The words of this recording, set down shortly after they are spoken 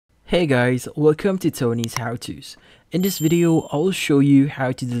Hey guys, welcome to Tony's How To's. In this video, I'll show you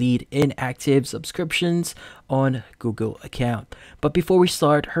how to delete inactive subscriptions on Google account. But before we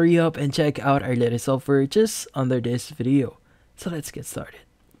start, hurry up and check out our latest software just under this video. So let's get started.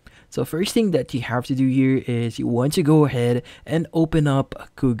 So first thing that you have to do here is you want to go ahead and open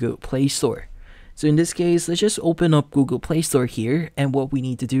up Google Play Store. So in this case, let's just open up Google Play Store here, and what we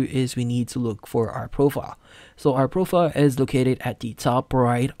need to do is we need to look for our profile. So our profile is located at the top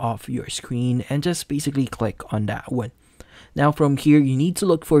right of your screen, and just basically click on that one. Now from here, you need to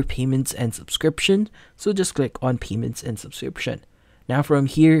look for payments and subscription, so just click on payments and subscription. Now from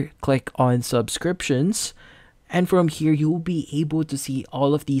here, click on subscriptions, and from here you will be able to see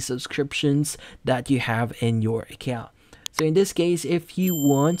all of these subscriptions that you have in your account. So in this case, if you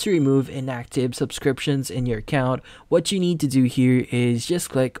want to remove inactive subscriptions in your account, what you need to do here is just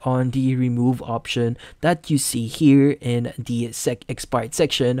click on the remove option that you see here in the expired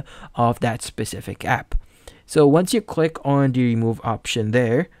section of that specific app. So once you click on the remove option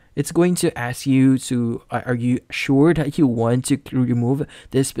there, it's going to ask you to, are you sure that you want to remove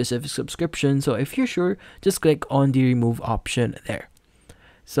this specific subscription? So if you're sure, just click on the remove option there.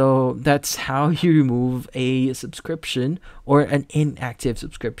 So that's how you remove a subscription or an inactive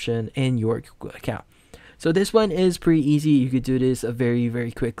subscription in your Google account. So this one is pretty easy. You could do this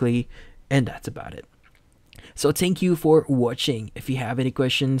very quickly, and that's about it. So thank you for watching. If you have any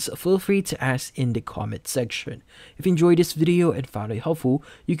questions, feel free to ask in the comment section. If you enjoyed this video and found it helpful,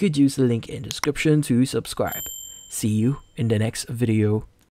 you could use the link in the description to subscribe. See you in the next video.